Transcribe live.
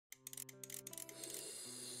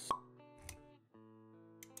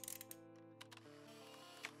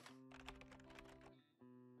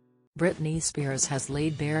Britney Spears has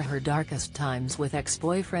laid bare her darkest times with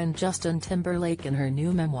ex-boyfriend Justin Timberlake in her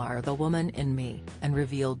new memoir The Woman in Me, and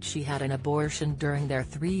revealed she had an abortion during their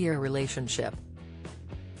 3-year relationship.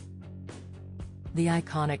 The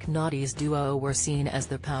iconic noughties duo were seen as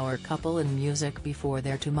the power couple in music before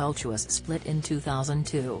their tumultuous split in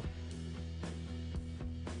 2002.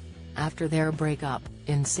 After their breakup,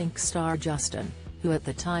 NSYNC star Justin, who at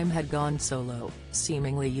the time had gone solo,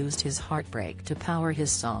 seemingly used his heartbreak to power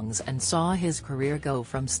his songs and saw his career go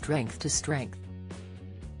from strength to strength.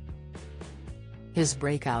 His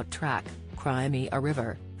breakout track, Cry Me a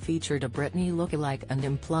River, featured a Britney lookalike and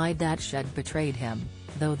implied that she'd betrayed him,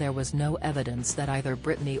 though there was no evidence that either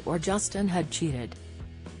Britney or Justin had cheated.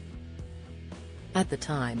 At the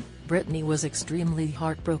time, Britney was extremely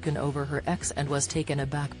heartbroken over her ex and was taken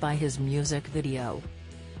aback by his music video.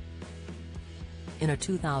 In a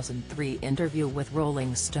 2003 interview with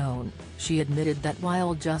Rolling Stone, she admitted that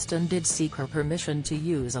while Justin did seek her permission to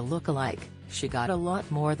use a lookalike, she got a lot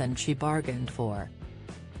more than she bargained for.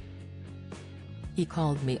 He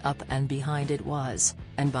called me up and behind it was,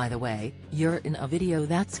 and by the way, you're in a video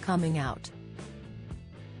that's coming out.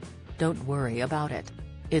 Don't worry about it.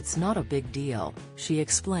 It's not a big deal, she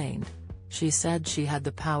explained. She said she had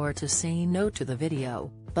the power to say no to the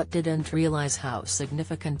video, but didn't realize how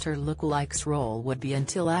significant her lookalike's role would be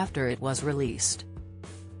until after it was released.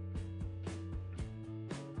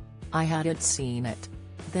 I hadn't seen it.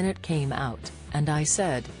 Then it came out, and I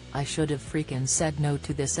said, I should have freaking said no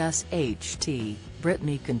to this SHT,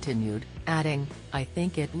 Britney continued, adding, I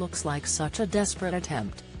think it looks like such a desperate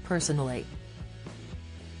attempt, personally.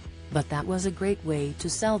 But that was a great way to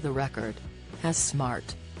sell the record.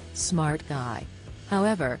 Smart guy.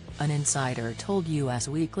 However, an insider told Us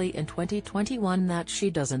Weekly in 2021 that she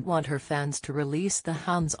doesn't want her fans to release the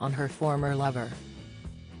hounds on her former lover.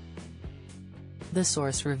 The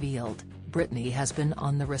source revealed, Britney has been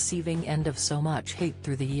on the receiving end of so much hate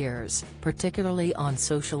through the years, particularly on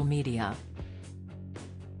social media.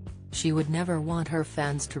 She would never want her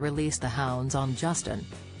fans to release the hounds on Justin.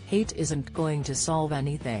 Hate isn't going to solve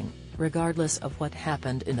anything, regardless of what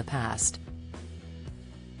happened in the past.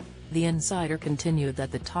 The insider continued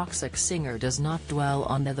that the toxic singer does not dwell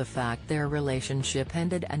on the fact their relationship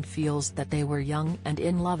ended and feels that they were young and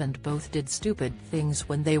in love and both did stupid things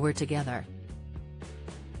when they were together.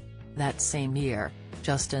 That same year,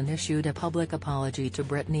 Justin issued a public apology to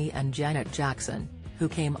Britney and Janet Jackson, who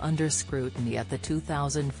came under scrutiny at the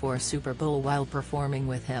 2004 Super Bowl while performing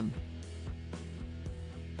with him.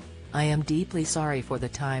 I am deeply sorry for the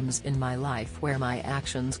times in my life where my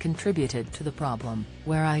actions contributed to the problem,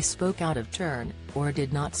 where I spoke out of turn, or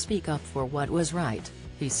did not speak up for what was right,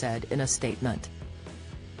 he said in a statement.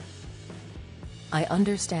 I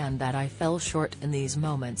understand that I fell short in these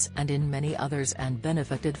moments and in many others and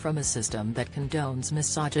benefited from a system that condones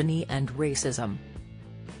misogyny and racism.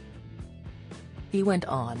 He went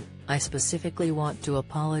on, I specifically want to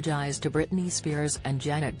apologize to Britney Spears and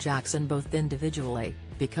Janet Jackson both individually,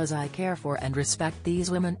 because I care for and respect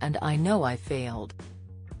these women and I know I failed.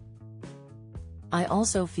 I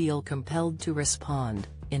also feel compelled to respond,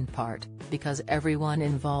 in part, because everyone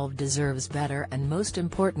involved deserves better and most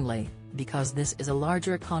importantly, because this is a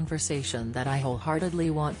larger conversation that I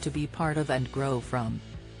wholeheartedly want to be part of and grow from.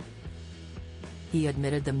 He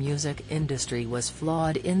admitted the music industry was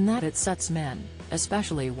flawed in that it sets men,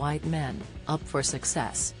 especially white men, up for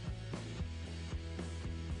success.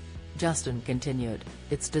 Justin continued,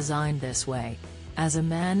 it's designed this way. As a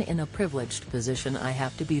man in a privileged position I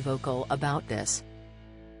have to be vocal about this.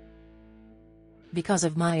 Because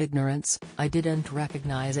of my ignorance, I didn't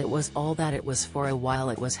recognize it was all that it was for a while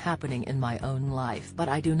it was happening in my own life but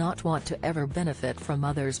I do not want to ever benefit from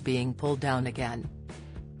others being pulled down again.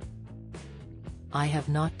 I have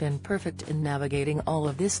not been perfect in navigating all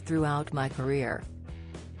of this throughout my career.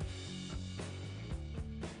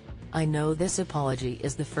 I know this apology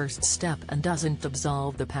is the first step and doesn't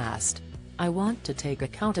absolve the past. I want to take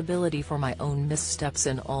accountability for my own missteps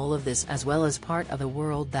in all of this as well as part of a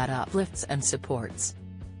world that uplifts and supports.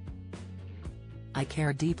 I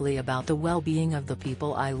care deeply about the well-being of the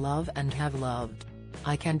people I love and have loved.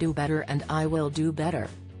 I can do better and I will do better.